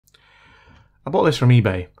I bought this from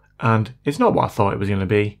eBay, and it's not what I thought it was going to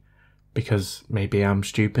be, because maybe I'm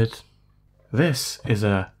stupid. This is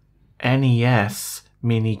a NES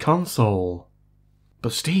mini console.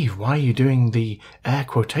 But Steve, why are you doing the air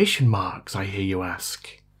quotation marks, I hear you ask?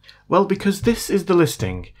 Well, because this is the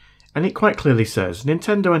listing, and it quite clearly says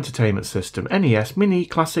Nintendo Entertainment System NES Mini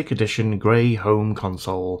Classic Edition Grey Home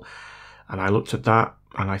Console. And I looked at that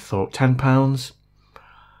and I thought, £10?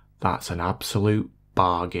 That's an absolute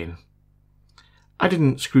bargain. I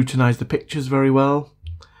didn't scrutinise the pictures very well,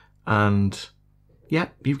 and yeah,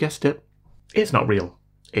 you've guessed it. It's not real.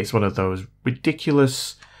 It's one of those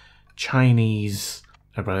ridiculous Chinese,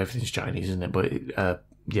 well, everything's Chinese, isn't it? But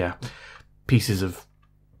yeah, pieces of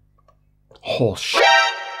horse shit.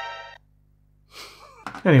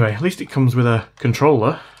 Anyway, at least it comes with a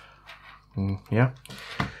controller. Yeah.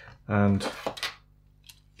 And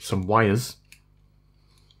some wires.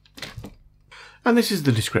 And this is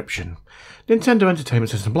the description. Nintendo Entertainment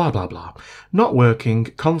System, blah blah blah. Not working,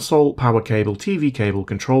 console, power cable, TV cable,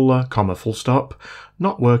 controller, comma, full stop.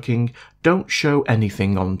 Not working, don't show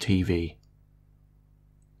anything on TV.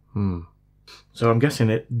 So I'm guessing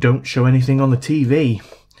it don't show anything on the TV.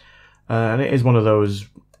 And it is one of those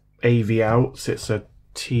AV outs. It's a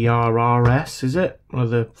TRRS, is it? One of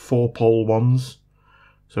the 4-pole ones.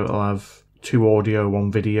 So it'll have 2 audio,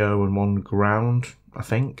 1 video, and 1 ground, I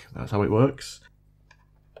think. That's how it works.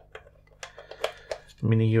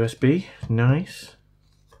 Mini USB, nice.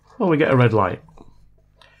 Well, we get a red light.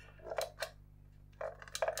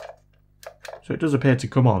 So it does appear to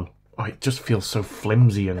come on. Oh, it just feels so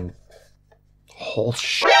flimsy and horse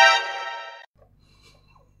shit.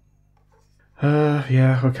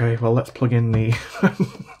 Yeah, okay, well, let's plug in the...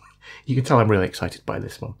 You can tell I'm really excited by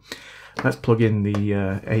this one. Let's plug in the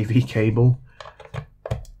AV cable.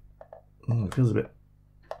 It feels a bit...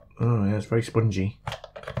 Oh, yeah, it's very spongy.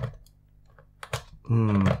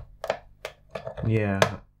 Yeah.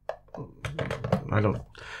 I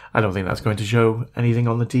don't think that's going to show anything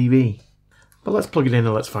on the TV. But let's plug it in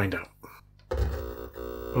and let's find out.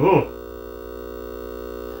 Oh!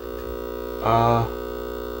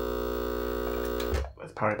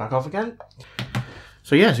 Let's power it back off again.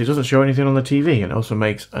 So yes, it doesn't show anything on the TV, and it also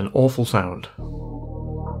makes an awful sound.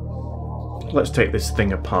 Let's take this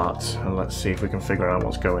thing apart and let's see if we can figure out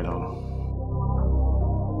what's going on.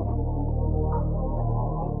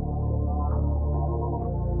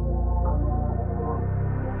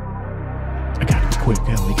 Quick,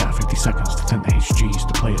 I only got 50 seconds to tempt the HGs,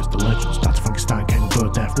 the players, the legends. Dr. Frankenstein, King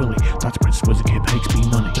Bird, Daft Willie, Dr. Princess Wizard, Kid, Hakesby,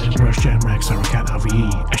 Money, Rush, Jam, Rex, Sarah Cat,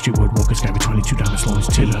 RVE, SG Wood, Walker, Scabby, 22 Diamond, Sloan's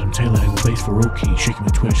T, Adam Taylor, with bass for Roki, Shaking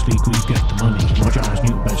with Twitch, Lee, We've got the money, Roger Eyes,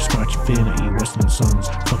 Newton, Badger, Scratch, Infinity, Western Sons,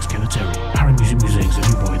 Fox, Canateri, Harry Music, Music's a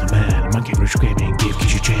new boy, the man, Monkey, Retro Gaming, Give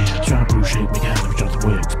Kiss your chance, John Bruce, Shape, McAdam, Jonathan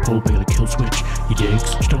Wicks, Paul Bailey, Kill Switch, you digs,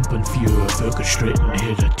 Stomp and Fury, Focus Straight, and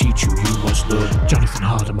here to teach you, you must learn. Jonathan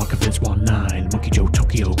Harder, Mark Vince 19, Monkey Joe,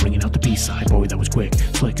 Tokyo, bringing out the B-side, boy that was quick,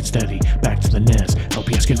 slick and steady, back to the NES,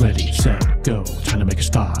 LPS get ready, set, go, time to make a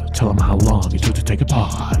start, tell them how long it took to take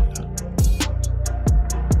apart.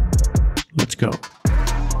 Let's go.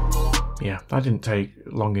 Yeah, that didn't take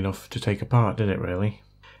long enough to take apart, did it really?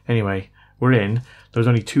 Anyway, we're in, there's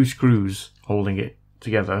only 2 screws holding it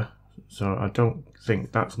together, so I don't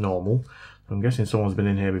think that's normal. I'm guessing someone's been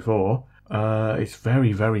in here before. It's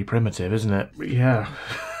very, very primitive, isn't it? Yeah.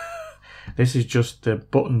 This is just the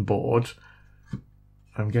button board.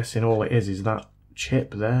 I'm guessing all it is that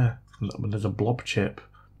chip there. There's a blob chip.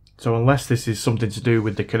 So unless this is something to do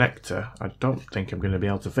with the connector, I don't think I'm going to be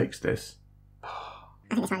able to fix this.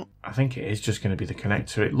 I think it is just going to be the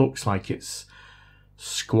connector. It looks like it's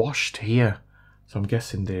squashed here. So I'm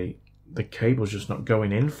guessing the cable's just not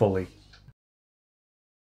going in fully.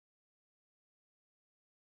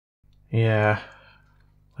 Yeah.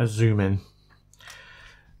 Let's zoom in.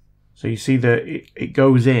 So you see that it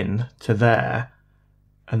goes in to there,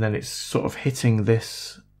 and then it's sort of hitting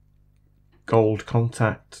this gold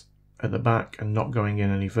contact at the back and not going in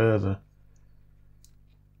any further.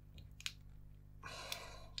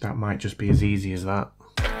 That might just be as easy as that.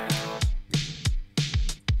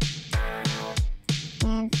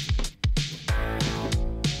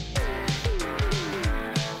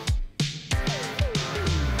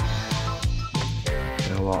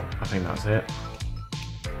 You know what? I think that's it.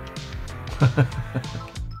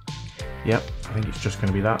 Yep, I think it's just going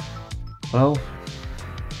to be that. Well,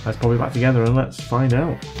 let's pop it back together and let's find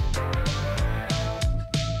out.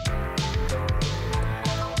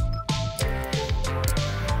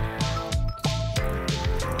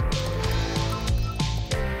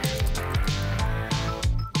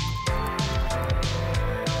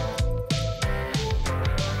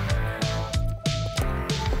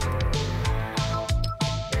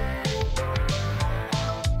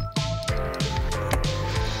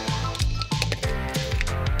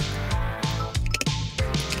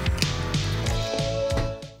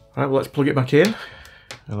 Right, well, let's plug it back in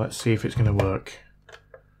and let's see if it's going to work.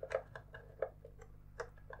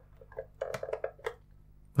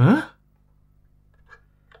 Huh?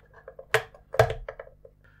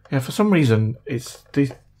 Yeah, for some reason, it's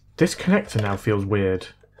this connector now feels weird.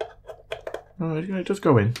 Oh, it does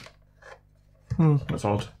go in. That's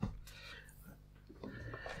odd.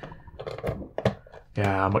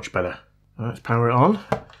 Yeah, much better. Let's power it on.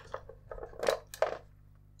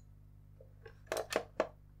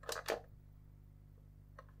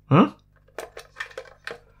 Huh?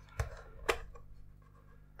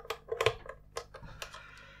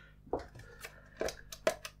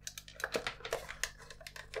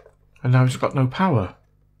 And now it's got no power.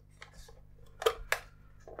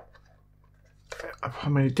 I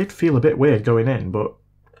mean, it did feel a bit weird going in, but...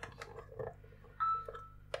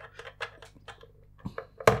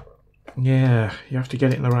 yeah, you have to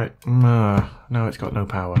get it in the right... no, it's got no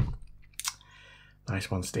power. Nice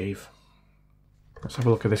one, Steve. Let's have a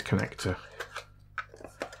look at this connector.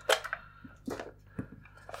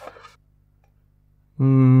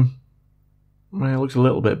 Well, it looks a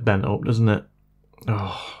little bit bent up, doesn't it?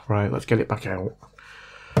 Oh, right, let's get it back out.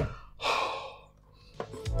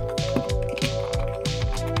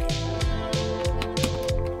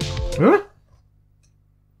 Huh?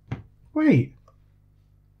 Wait.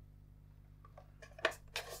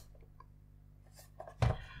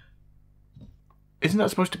 Isn't that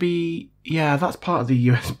supposed to be... yeah, that's part of the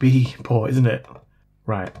USB port, isn't it?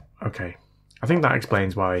 Right, okay. I think that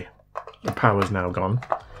explains why the power's now gone.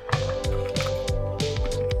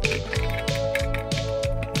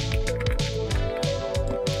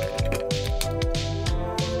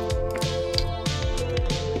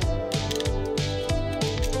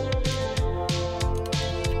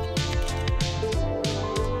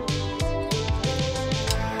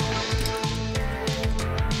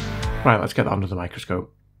 Right, let's get that under the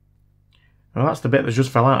microscope. Well, that's the bit that just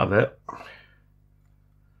fell out of it.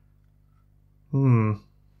 And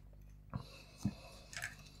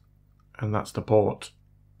that's the port.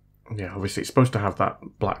 Yeah, obviously it's supposed to have that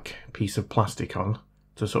black piece of plastic on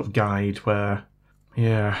to sort of guide where,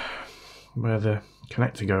 yeah, where the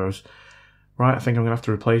connector goes. Right, I think I'm going to have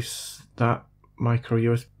to replace that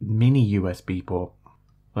mini USB port.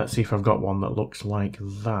 Let's see if I've got one that looks like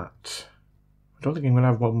that. I don't think I'm going to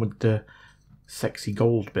have one with the sexy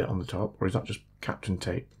gold bit on the top, or is that just Captain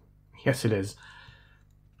tape? Yes, it is.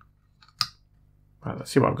 Right, let's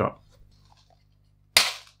see what I've got.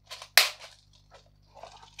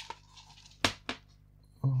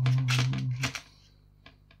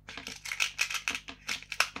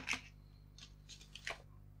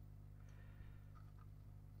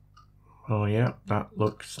 Oh yeah, that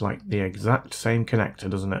looks like the exact same connector,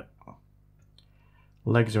 doesn't it?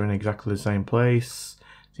 Legs are in exactly the same place.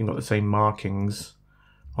 You've got the same markings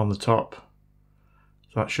on the top.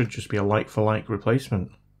 So that should just be a like-for-like replacement.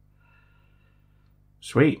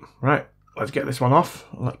 Sweet. Right, let's get this one off.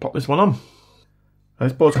 Let's pop this one on. Now,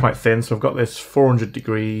 this board's quite thin, so I've got this 400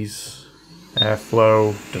 degrees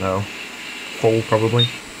airflow, don't know, full probably.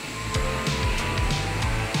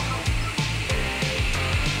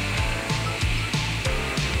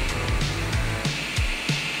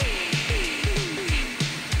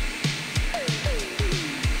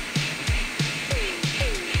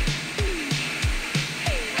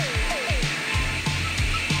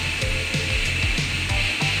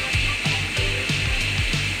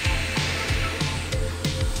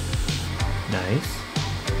 Nice.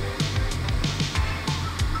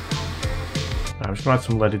 I'm just going to add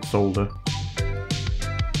some leaded solder.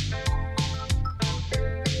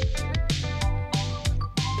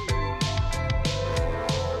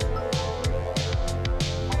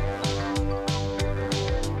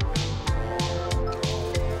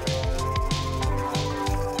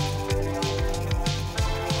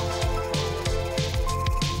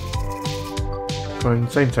 Going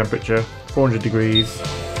same temperature, 400 degrees.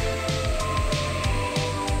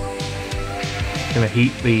 Going to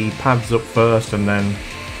heat the pads up first and then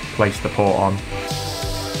place the port on.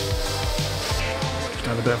 Just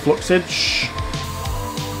add a bit of fluxage.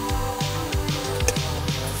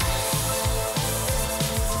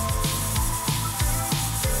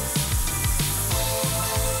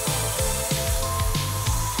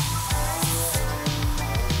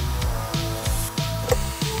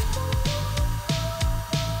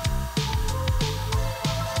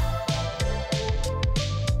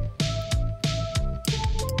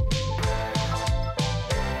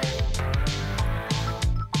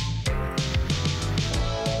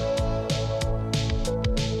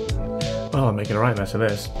 Well, I'm making a right mess of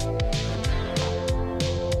this.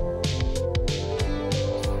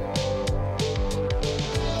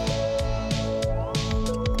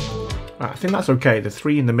 I think that's okay. The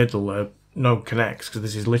 3 in the middle are no connects because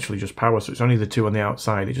this is literally just power, so it's only the 2 on the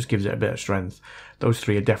outside. It just gives it a bit of strength. Those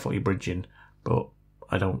 3 are definitely bridging, but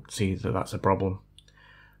I don't see that that's a problem.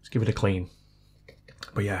 Let's give it a clean.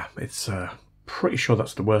 But yeah, it's pretty sure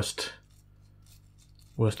that's the worst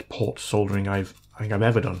port soldering I think I've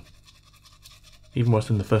ever done. Even worse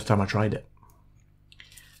than the first time I tried it.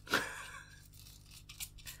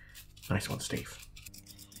 Nice one, Steve.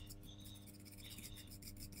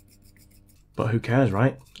 But who cares,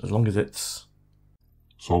 right? As long as it's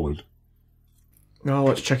solid. Now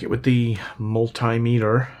let's check it with the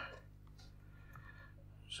multimeter.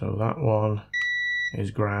 So that one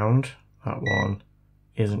is ground. That one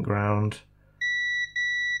isn't ground.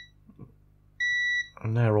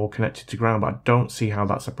 And they're all connected to ground, but I don't see how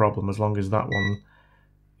that's a problem as long as that one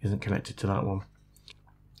isn't connected to that one.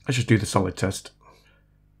 Let's just do the solid test.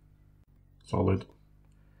 Solid.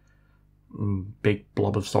 Big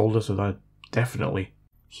blob of solder, so they're definitely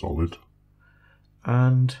solid.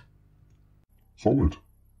 And solid.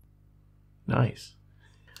 Nice.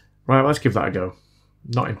 Right, let's give that a go.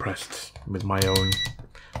 Not impressed with my own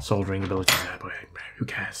soldering abilities there, but who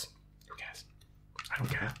cares? Who cares? I don't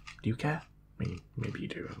care. Do you care? Maybe you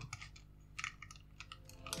do.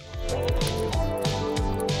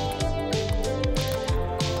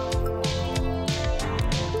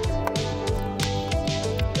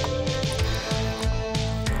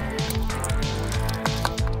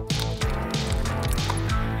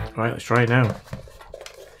 Right, let's try it now.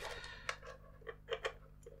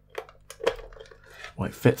 Well,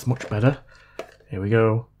 it fits much better. Here we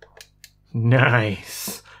go.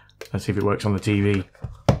 Nice. Let's see if it works on the TV.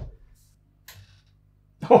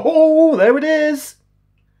 Oh, there it is.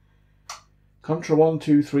 Contra 1,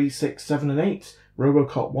 2, 3, 6, 7, and 8.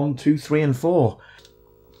 Robocop 1, 2, 3, and 4.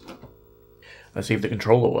 Let's see if the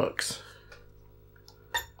controller works.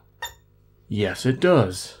 Yes, it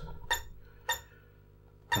does.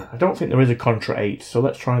 I don't think there is a Contra 8, so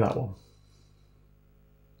let's try that one.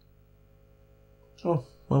 Oh,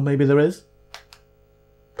 well, maybe there is.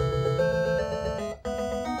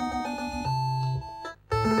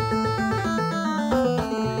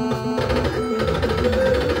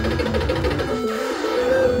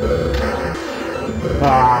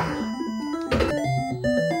 Ah.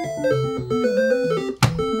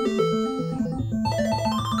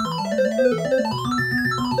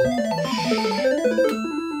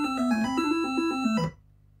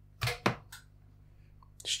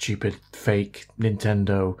 Stupid fake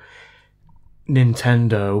Nintendo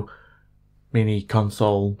mini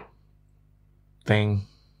console thing.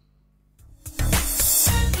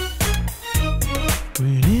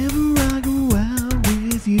 Whenever I go out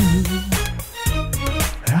with you,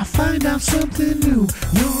 I find out something new.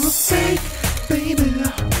 You're a fake